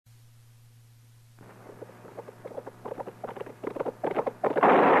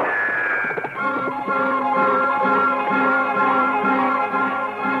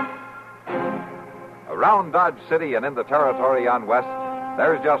Around Dodge City and in the territory on West,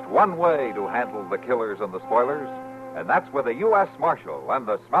 there's just one way to handle the killers and the spoilers, and that's with a U.S. Marshal and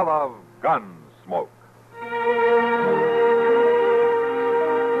the smell of Gunsmoke.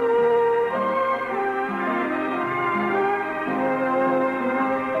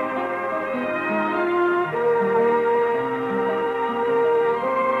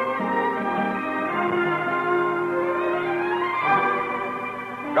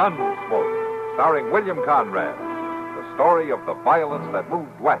 Gunsmoke, starring William Conrad, the story of the violence that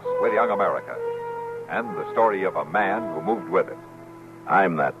moved west with young America, and the story of a man who moved with it.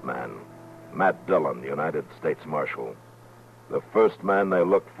 I'm that man, Matt Dillon, United States Marshal. The first man they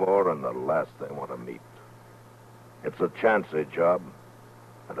look for and the last they want to meet. It's a chancy job,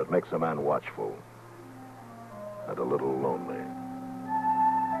 and it makes a man watchful and a little lonely.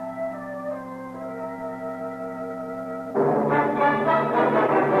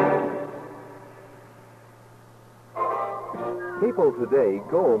 People today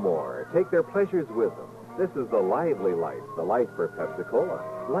go more, take their pleasures with them. This is the lively life, the life for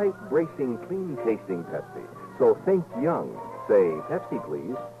Pepsi-Cola. Light, bracing, clean-tasting Pepsi. So think young. Say, Pepsi,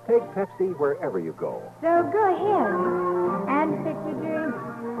 please. Take Pepsi wherever you go. So go ahead and pick your drink.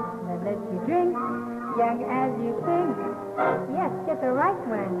 Let you drink young as you think. Yes, get the right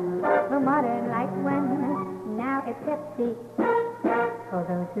one, the modern light one. Now it's Pepsi for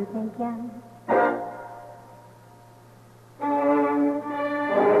those who think young.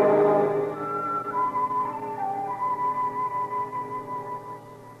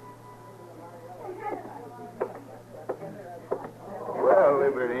 Well,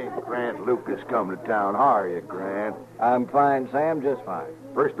 if it ain't Grant Lucas come to town, how are you, Grant? I'm fine, Sam, just fine.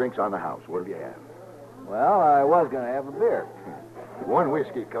 First drink's on the house. What'll you have? Well, I was going to have a beer. One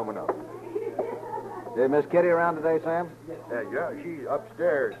whiskey coming up. Is Miss Kitty around today, Sam? Yeah, she's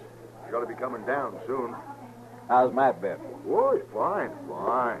upstairs. She's got to be coming down soon. How's Matt been? Oh, it's fine.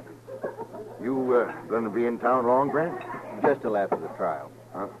 You going to be in town long, Grant? Just till after the trial.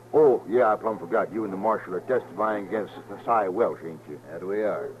 Huh? Oh, yeah, I plumb forgot. You and the marshal are testifying against Cy Welsh, ain't you? That we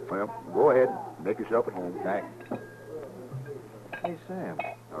are. Well, go ahead. Make yourself at home. Thanks. Hey, Sam.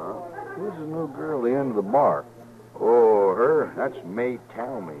 Huh? Who's the new girl at the end of the bar? Oh, her? That's May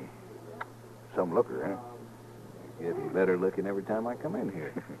Talmy. Some looker, huh? Getting better looking every time I come in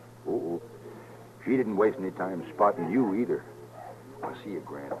here. Oh, she didn't waste any time spotting you either. I'll see you,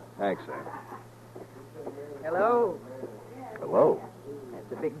 Grant. Thanks, Sam. Hello. Hello.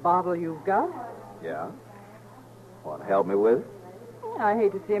 That's a big bottle you've got. Yeah? Want to help me with it? I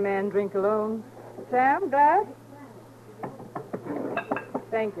hate to see a man drink alone. Sam, glass?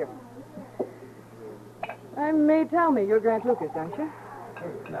 Thank you. May tell me you're Grant Lucas, don't you?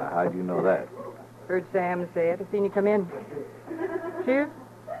 Now, how'd you know that? Heard Sam say it. I've seen you come in. Cheers.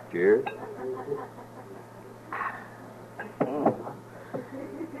 Cheers.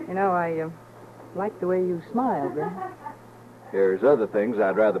 You know, I like the way you smile, Grant. There's other things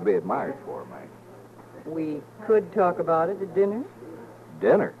I'd rather be admired for, man. We could talk about it at dinner.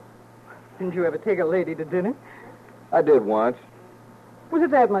 Dinner? Didn't you ever take a lady to dinner? I did once. Was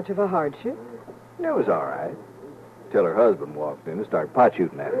it that much of a hardship? It was all right. Till her husband walked in and started pot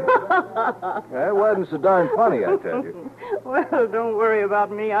shooting at me. It wasn't so darn funny, I tell you. Well, don't worry about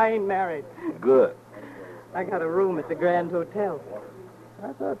me. I ain't married. Good. I got a room at the Grand Hotel.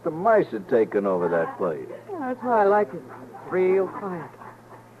 I thought the mice had taken over that place. Yeah, that's why I like it. Real quiet.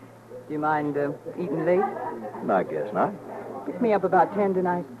 Do you mind eating late? No, I guess not. Pick me up about 10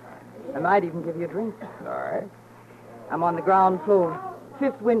 tonight. I might even give you a drink. All right. I'm on the ground floor.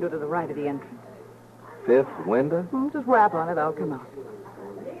 5th window to the right of the entrance. 5th window? Just rap on it. I'll come out.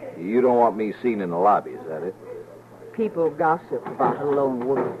 You don't want me seen in the lobby, is that it? People gossip about a lone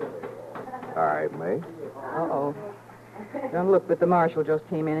wolf. All right, May. Uh-oh. Don't look, but the marshal just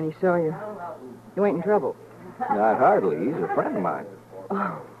came in and he saw you. You ain't in trouble. Not hardly. He's a friend of mine.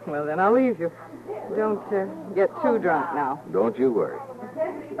 Oh, well, then I'll leave you. Don't get too drunk now. Don't you worry.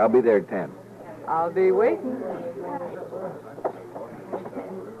 I'll be there at 10. I'll be waiting.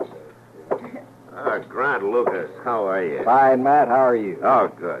 Grant Lucas, how are you? Fine, Matt. How are you? Oh,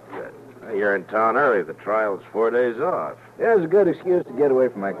 good. You're in town early. The trial's 4 days off. It was a good excuse to get away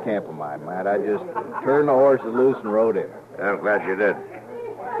from that camp of mine, Matt. I just turned the horses loose and rode in. I'm glad you did.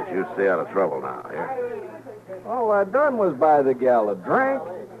 But you stay out of trouble now, yeah? All I done was buy the gal a drink.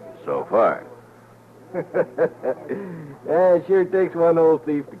 So far. Yeah, it sure takes one old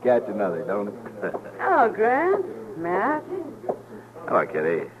thief to catch another, don't it? Hello, Grant. Matt. Hello,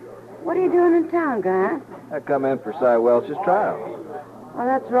 Kitty. What are you doing in town, Grant? I come in for Cy Welch's trial. Oh,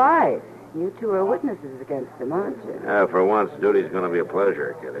 that's right. You two are witnesses against him, aren't you? Yeah, for once, duty's going to be a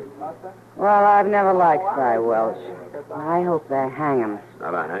pleasure, Kitty. Well, I've never liked Cy Welch. I hope they hang him.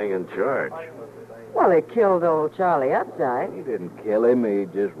 Not a hanging charge. Well, he killed old Charlie Upside. He didn't kill him. He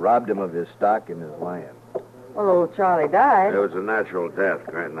just robbed him of his stock and his land. Well, old Charlie died. It was a natural death.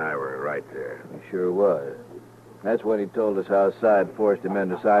 Grant and I were right there. He sure was. That's when he told us how Cy forced him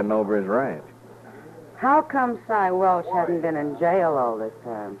into signing over his ranch. How come Cy Welch hadn't been in jail all this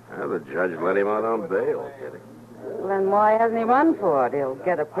time? Well, the judge let him out on bail, Kitty. Well, then why hasn't he run for it? He'll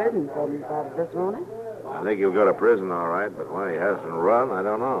get a prison sentence out of this, won't he? I think he'll go to prison all right, but why he hasn't run, I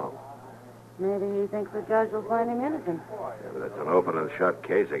don't know. Maybe he thinks the judge will find him innocent. Yeah, but it's an open and shut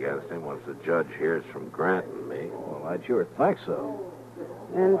case against him once the judge hears from Grant and me. Well, I'd sure think so.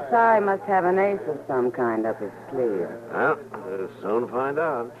 Then Cy must have an ace of some kind up his sleeve. Well, we'll soon find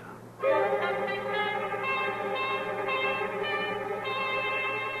out.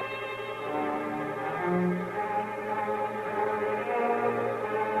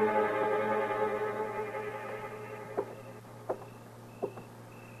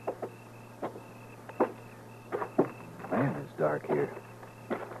 Man, it's dark here.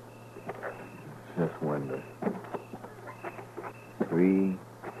 This window. 3,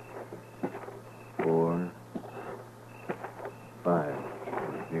 4, 5.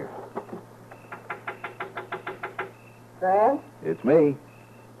 Here. Grant? It's me.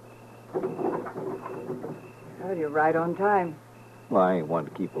 Well, you're right on time. Well, I ain't one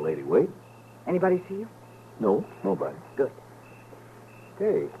to keep a lady waiting. Anybody see you? No, nobody. Good.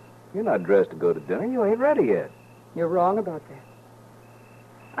 Hey, you're not dressed to go to dinner. You ain't ready yet. You're wrong about that.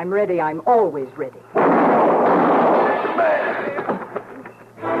 I'm ready. I'm always ready.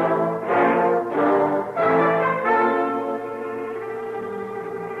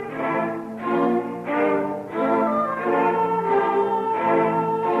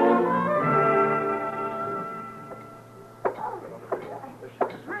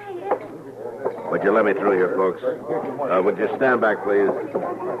 Would you let me through here, folks? Would you stand back, please?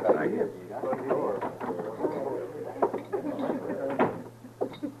 Thank you.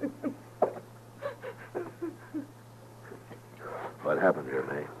 What happened here,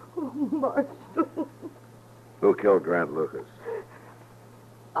 May? Oh, Marshal. Who killed Grant Lucas?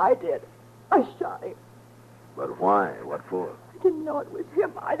 I did. I shot him. But why? What for? I didn't know it was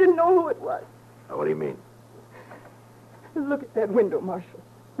him. I didn't know who it was. What do you mean? Look at that window, Marshal.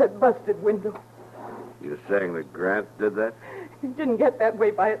 That busted window. You saying that Grant did that? It didn't get that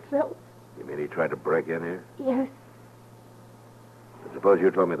way by itself. You mean he tried to break in here? Yes, Suppose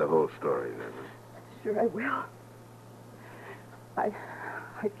you told me the whole story, then. sure I will.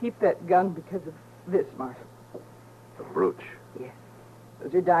 I keep that gun because of this, Marshal. The brooch. Yes.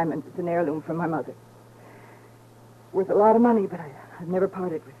 Those are diamonds. It's an heirloom from my mother. It's worth a lot of money, but I've never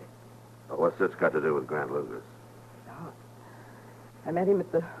parted with it. Well, what's this got to do with Grant Lucas? Oh. I met him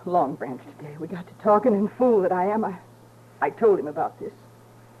at the Long Branch today. We got to talking, and fool that I am, I told him about this.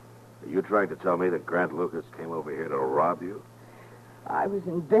 Are you trying to tell me that Grant Lucas came over here to rob you? I was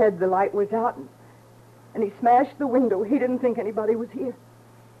in bed, the light was out, and he smashed the window. He didn't think anybody was here.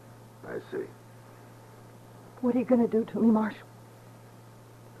 I see. What are you going to do to me, Marshal?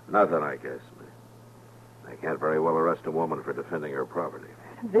 Nothing, I guess. I can't very well arrest a woman for defending her property.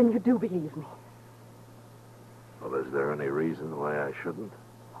 Then you do believe me. Well, is there any reason why I shouldn't?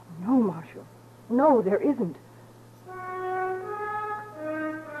 No, Marshal. No, there isn't.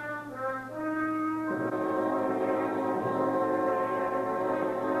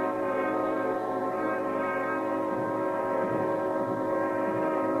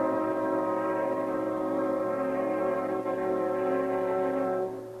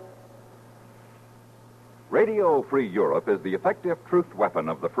 Radio Free Europe is the effective truth weapon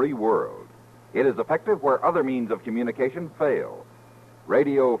of the free world. It is effective where other means of communication fail.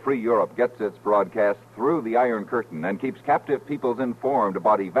 Radio Free Europe gets its broadcast through the Iron Curtain and keeps captive peoples informed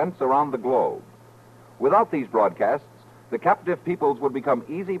about events around the globe. Without these broadcasts, the captive peoples would become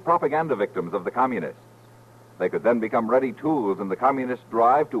easy propaganda victims of the communists. They could then become ready tools in the communist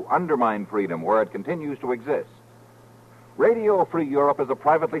drive to undermine freedom where it continues to exist. Radio Free Europe is a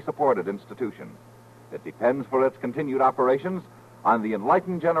privately supported institution. It depends for its continued operations on the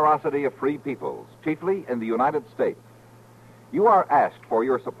enlightened generosity of free peoples, chiefly in the United States. You are asked for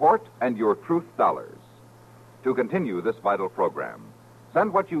your support and your truth dollars. To continue this vital program,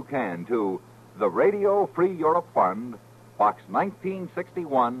 send what you can to the Radio Free Europe Fund, Box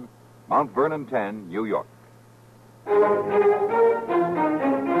 1961, Mount Vernon 10, New York.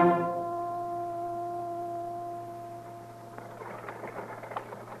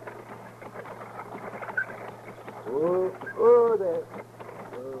 Oh, there.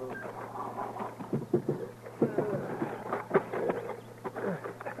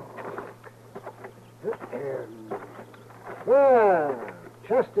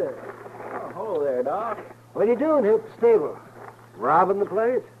 Chester. Oh, hello there, Doc. What are you doing here at the stable? Robbing the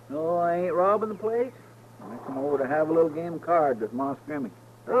place? No, I ain't robbing the place. I come over to have a little game of cards with Moss Grimmy.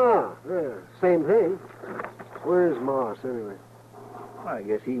 Oh, yeah, same thing. Where's Moss, anyway? Well, I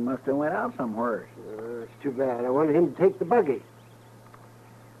guess he must have went out somewhere. It's too bad. I wanted him to take the buggy.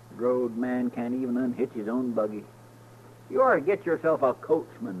 Road man can't even unhitch his own buggy. You ought to get yourself a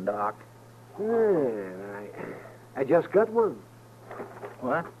coachman, Doc. Yeah, I just got one.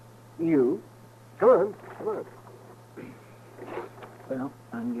 What? You. Come on, come on. Well,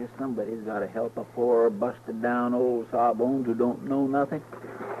 I guess somebody's got to help a poor, busted-down old sawbones who don't know nothing.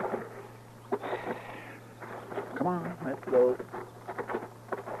 Come on, let's go.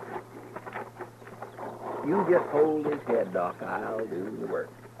 You just hold his head, Doc. I'll do the work.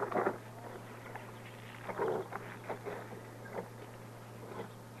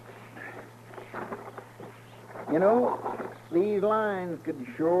 You know, these lines could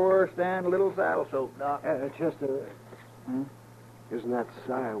sure stand a little saddle soap, Doc. Chester, isn't that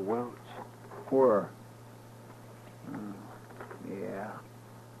Si Welch? Where? Yeah.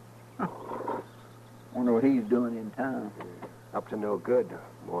 Huh. Wonder what he's doing in town. Up to no good,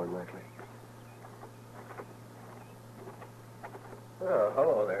 more than likely. Oh,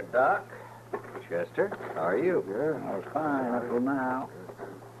 hello there, Doc. Chester, how are you? I was fine up till now.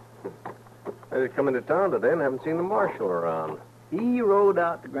 I just come into town today and haven't seen the marshal around. He rode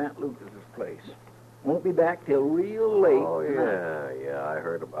out to Grant Lucas's place. Won't be back till real late. Oh, yeah, I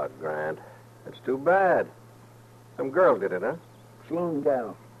heard about Grant. It's too bad. Some girl did it, huh? Saloon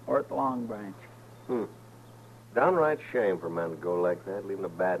gal, or at the Long Branch. Downright shame for a man to go like that, leaving a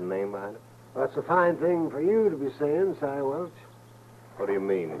bad name behind him. That's a fine thing for you to be saying, Si Welch. What do you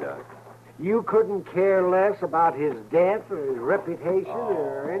mean, Doc? You couldn't care less about his death or his reputation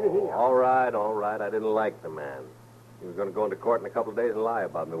or anything else. All right. I didn't like the man. He was going to go into court in a couple of days and lie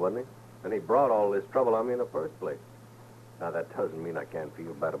about me, wasn't he? And he brought all this trouble on me in the first place. Now, that doesn't mean I can't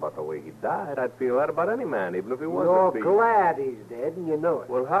feel bad about the way he died. I'd feel that about any man, even if he was You're a thief. glad he's dead, and you know it.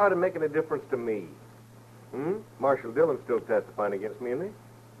 Well, how'd it make any difference to me? Marshal Dillon's still testifying against me, isn't he?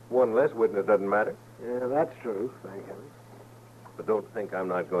 One less witness doesn't matter. Yeah, that's true, thank heaven. But don't think I'm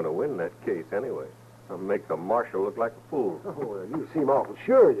not going to win that case anyway. I'll make the marshal look like a fool. Oh, well, you seem awful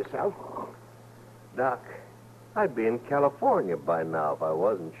sure of yourself. Doc, I'd be in California by now if I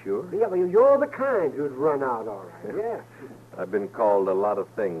wasn't sure. Yeah, well, you're the kind who'd run out all right, yeah. I've been called a lot of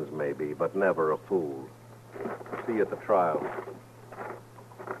things, maybe, but never a fool. See you at the trial.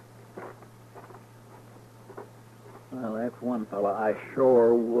 Well, that's one fella I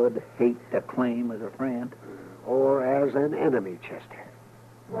sure would hate to claim as a friend. Or as an enemy, Chester.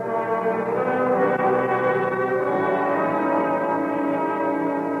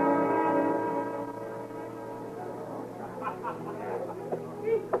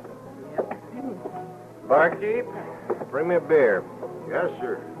 Barkeep, bring me a beer. Yes,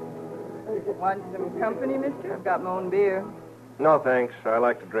 sir. Want some company, mister? I've got my own beer. No, thanks. I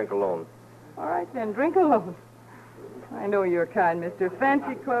like to drink alone. All right, then, drink alone. I know you're kind, mister.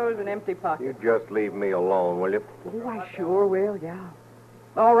 Fancy clothes and empty pockets. You just leave me alone, will you? Oh, I sure will, yeah.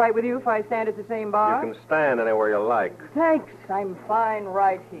 All right with you if I stand at the same bar? You can stand anywhere you like. Thanks. I'm fine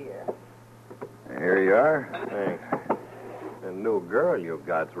right here. Here you are. Thanks. The new girl you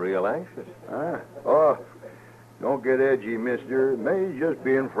got's real anxious. Oh, don't get edgy, mister. May's just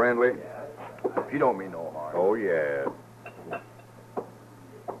being friendly. She don't mean no harm. Oh, yeah.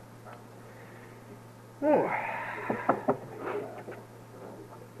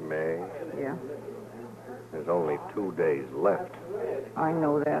 May, Yeah, there's only 2 days left. I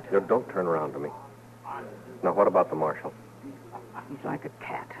know that. Now, don't turn around to me. Now, what about the marshal? He's like a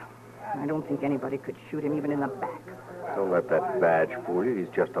cat. I don't think anybody could shoot him even in the back. Don't let that badge fool you.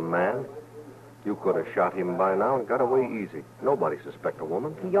 He's just a man. You could have shot him by now and got away easy. Nobody suspect a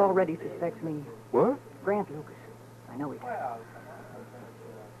woman. He already suspects me. What? Grant Lucas. I know he does.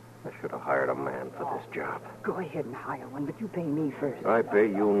 I should have hired a man for this job. Go ahead and hire one, but you pay me first. I pay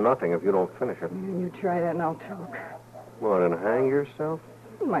you nothing if you don't finish it. You try that and I'll talk. What, and hang yourself?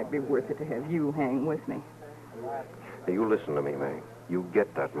 It might be worth it to have you hang with me. Hey, you listen to me, May. You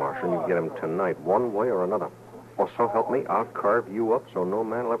get that marshal, you get him tonight, one way or another. Or so help me, I'll carve you up so no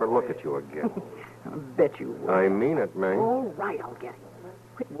man will ever look at you again. I'll bet you will. I mean it, May. All right, I'll get him.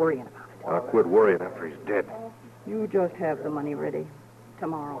 Quit worrying about it. I'll quit worrying after he's dead. You just have the money ready.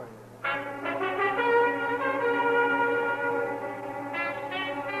 Tomorrow.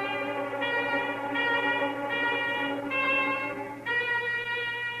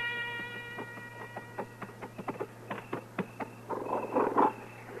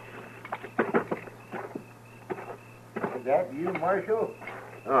 Is that you, Marshal?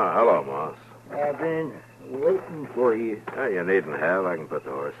 Oh, hello, Moss. I've been waiting for you. Oh, you needn't have. I can put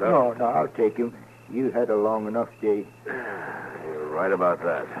the horse up. No, I'll take him. You had a long enough day. You're right about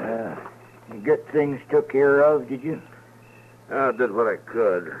that. You get things took care of, did you? I did what I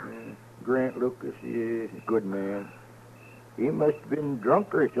could. Grant Lucas is a good man. He must have been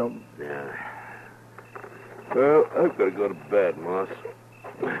drunk or something. Yeah. Well, I've got to go to bed, Moss.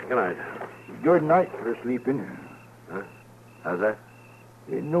 Good night. Good night for sleeping. Huh? How's that?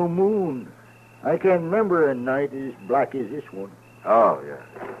 There's no moon. I can't remember a night as black as this one. Oh, yeah.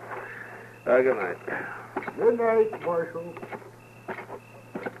 Good night. Good night, Marshal.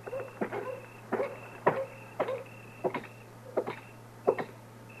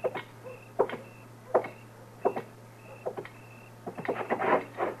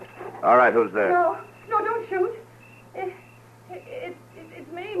 All right, who's there? No, don't shoot.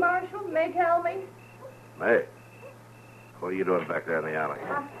 It's me, Marshal. May tell me. May. What are you doing back there in the alley?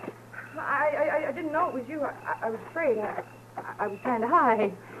 I didn't know it was you. I was afraid. I was trying to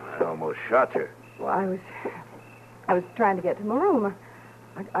hide. I almost shot you. Well, I was trying to get to my room.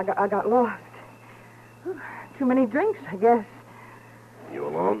 I got lost. Too many drinks, I guess. You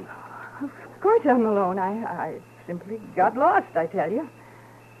alone? Of course I'm alone. I simply got lost, I tell you.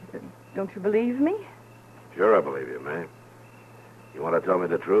 Don't you believe me? Sure, I believe you, May. You want to tell me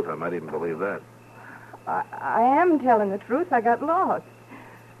the truth? I might even believe that. I am telling the truth. I got lost.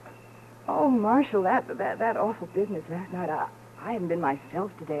 Oh, Marshal, that awful business last night. I haven't been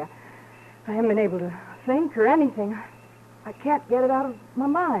myself today. I haven't been able to think or anything. I can't get it out of my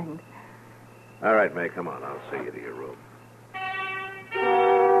mind. All right, May, come on. I'll see you to your room.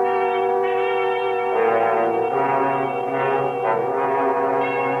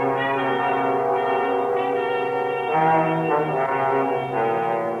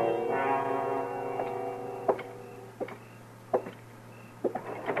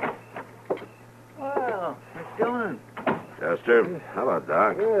 Well, what's doing? Chester. Hello,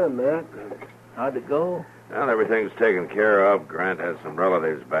 Doc. Yeah, Matt. How'd it go? Well, everything's taken care of. Grant has some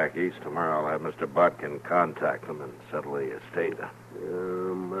relatives back east. Tomorrow I'll have Mr. Botkin contact them and settle the estate.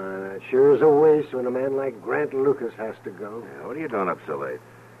 That sure is a waste when a man like Grant Lucas has to go. Yeah, what are you doing up so late?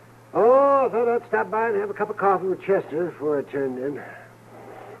 Oh, I thought I'd stop by and have a cup of coffee with Chester before I turned in.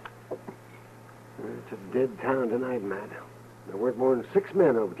 It's a dead town tonight, Matt. There weren't more than 6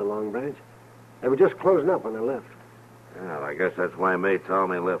 men over at the Long Branch. They were just closing up when I left. Well, I guess that's why May told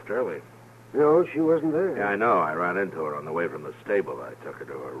me left early. No, she wasn't there. Yeah, I know. I ran into her on the way from the stable. I took her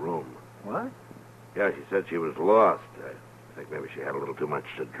to her room. What? Yeah, she said she was lost. I think maybe she had a little too much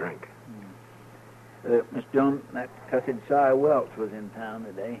to drink. Miss Jones, that cussed Cy Welch was in town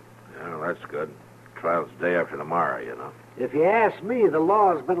today. Well, that's good. Trial's day after tomorrow, you know. If you ask me, the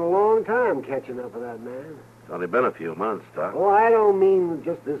law's been a long time catching up with that man. It's only been a few months, Doc. Oh, I don't mean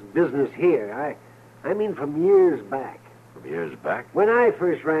just this business here. I mean from years back. From years back? When I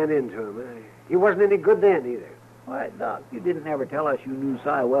first ran into him, he wasn't any good then either. Why, Doc, you didn't ever tell us you knew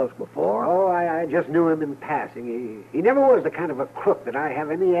Cy Welch before. Oh, I just knew him in passing. He never was the kind of a crook that I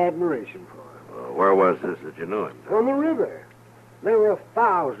have any admiration for. Well, where was this that you knew him? On the river. There were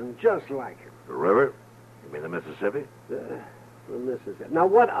 1,000 just like him. The river? You mean the Mississippi? The Mississippi. Now,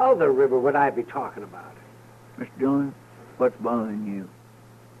 what other river would I be talking about? Miss Jones, what's bothering you?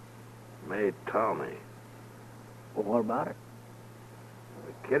 May told me. Well, what about it?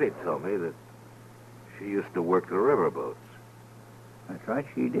 Kitty told me that she used to work the riverboats. That's right,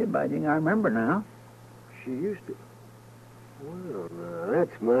 she did, but I think I remember now. She used to. Well, now,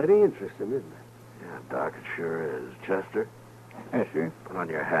 that's mighty interesting, isn't it? Yeah, Doc, it sure is. Chester? Yes, sir. Put on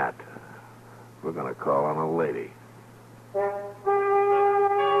your hat. We're going to call on a lady.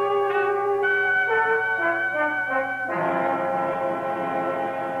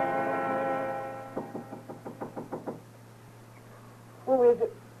 Who is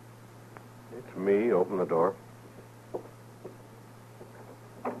it? It's me. Open the door.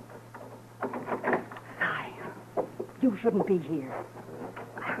 Cy, you shouldn't be here.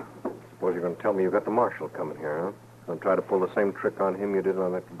 Suppose you're going to tell me you got the marshal coming here, huh? Going to try to pull the same trick on him you did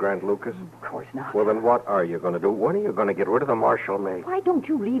on that Grant Lucas? Of course not. Well, then what are you going to do? When are you going to get rid of the marshal, May? Why don't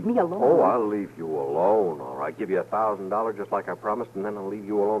you leave me alone? Oh, I'll leave you alone, all right. Give you $1,000 just like I promised, and then I'll leave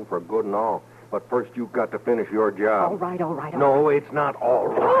you alone for good and all. But first, you've got to finish your job. All right. No, it's not all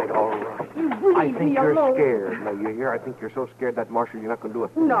right. You I leave think me you're alone. scared. Now, you hear? I think you're so scared that marshal you're not going to do a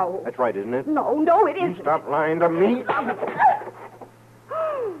thing. No. That's right, isn't it? No, it isn't. Stop lying to me.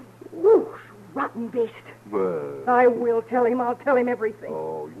 Whoosh, rotten beast. Well, I will tell him. I'll tell him everything.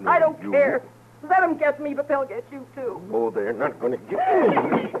 oh, no, I don't you- care. Let them get me, but they'll get you, too. Oh, they're not going to get me.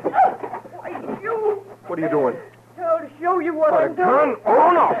 Why, you... What are you doing? I'll show you what I'm doing. Gun?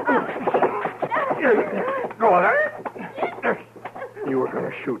 Oh, no! Go on. You were going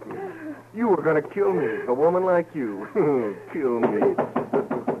to shoot me. You were going to kill me. A woman like you. Kill me. Who's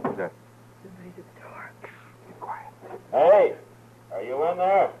that? Somebody's at the door. Be quiet. Hey, are you in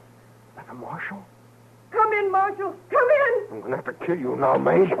there? Like a marshal? Come in, Marshal. Come in. I'm going to have to kill you now,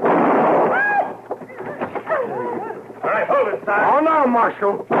 mate. All right, hold it, son. Oh, no,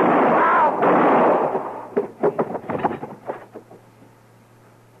 Marshal.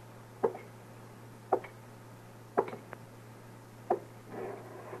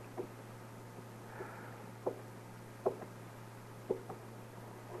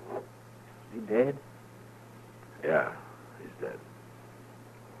 Is he dead? Yeah, he's dead.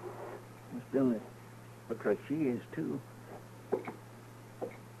 Miss Dillon, looks like she is, too.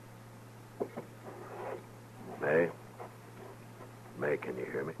 May? May, can you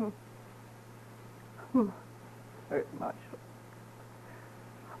hear me? Hurt, Marshal.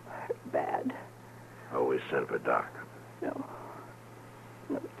 Hurt bad. Oh, we sent for Doc. No.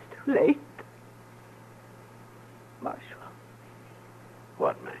 No, it's too late. Marshal,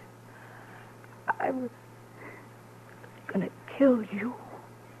 What, May? I was gonna kill you.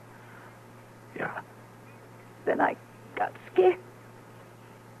 Yeah. Then I got scared.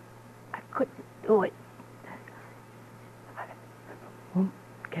 I couldn't do it. I won't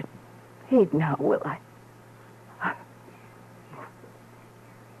get paid now, will I?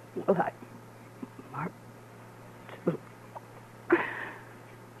 Will I? Mark.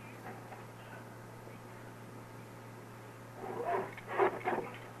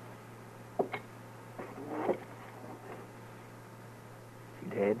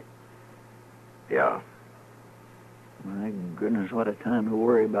 She dead? Yeah. My goodness, what a time to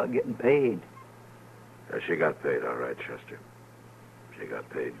worry about getting paid. She got paid all right, Chester. She got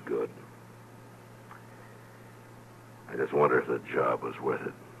paid good. I just wonder if the job was worth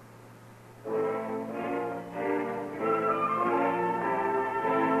it.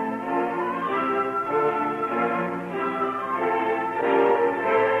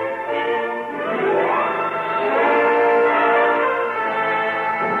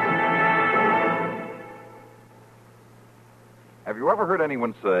 Have you ever heard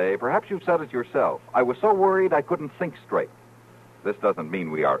anyone say, perhaps you've said it yourself, I was so worried I couldn't think straight? This doesn't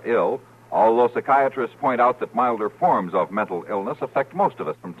mean we are ill, although psychiatrists point out that milder forms of mental illness affect most of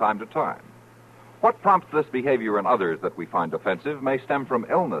us from time to time. What prompts this behavior in others that we find offensive may stem from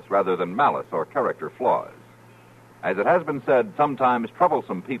illness rather than malice or character flaws. As it has been said, sometimes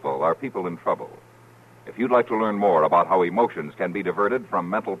troublesome people are people in trouble. If you'd like to learn more about how emotions can be diverted from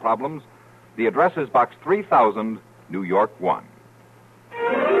mental problems, the address is Box 3000, New York 1.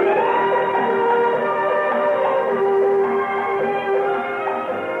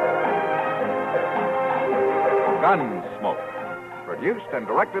 Gunsmoke. Produced and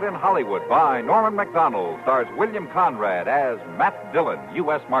directed in Hollywood by Norman MacDonald, stars William Conrad as Matt Dillon,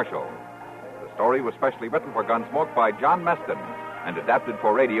 U.S. Marshal. The story was specially written for Gunsmoke by John Meston and adapted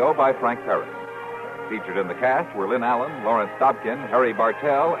for radio by Frank Paris. Featured in the cast were Lynn Allen, Lawrence Dobkin, Harry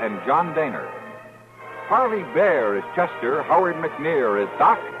Bartell, and John Daner. Harley Bear is Chester, Howard McNear is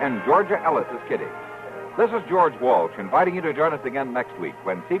Doc, and Georgia Ellis is Kitty. This is George Walsh inviting you to join us again next week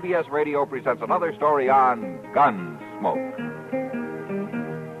when CBS Radio presents another story on Gunsmoke.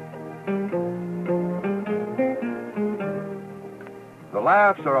 The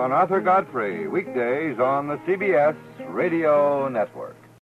Laughs are on Arthur Godfrey, weekdays on the CBS Radio Network.